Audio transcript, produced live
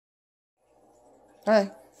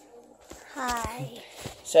Hi. Hi.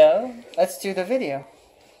 So, let's do the video.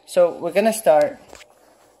 So, we're gonna start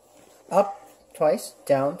up twice,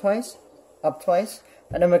 down twice, up twice,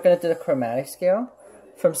 and then we're gonna do the chromatic scale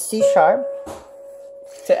from C sharp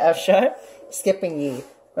to F sharp, skipping E.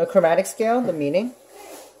 The chromatic scale, the meaning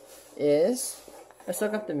is, let's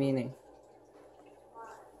look up the meaning.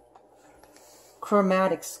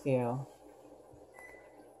 Chromatic scale.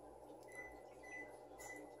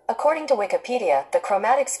 According to Wikipedia, the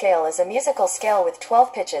chromatic scale is a musical scale with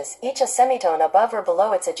 12 pitches, each a semitone above or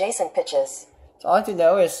below its adjacent pitches. So all you have to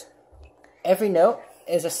know is every note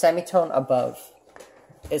is a semitone above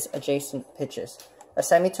its adjacent pitches. A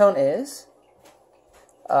semitone is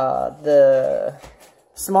the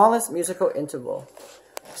smallest musical interval.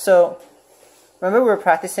 So remember we were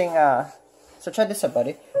practicing, so try this out,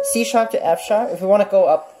 buddy. C sharp to F sharp. If we want to go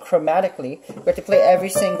up chromatically, we have to play every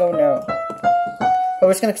single note. But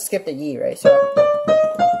we're just going to skip the E, right? So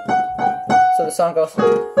the song goes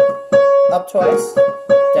up twice,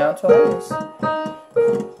 down twice,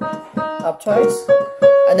 up twice,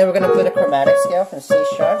 and then we're going to play the chromatic scale from C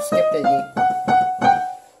sharp, skip the E.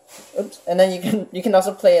 Oops. And then you can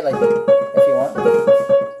also play it like if you want.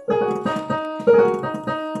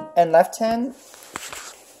 And left hand,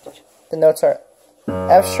 the notes are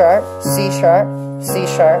F sharp, C sharp, C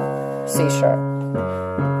sharp, C sharp.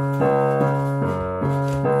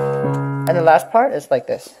 And the last part is like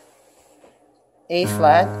this. A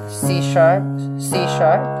flat, C sharp, C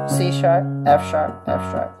sharp, C sharp, F sharp, F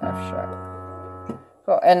sharp, F sharp.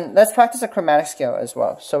 Cool. And let's practice a chromatic scale as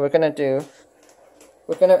well. So it's gonna be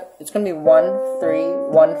 1, 3,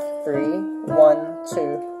 1, 3, 1,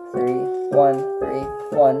 2, 3, 1, 3,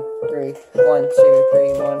 1, 3, 1, 3, 1, 2,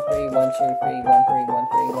 3, 1, 3, 1, 2, 3, 1, 3, 1, 3, 1,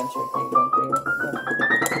 3, 1, 3, 1, 3, 1,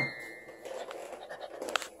 3.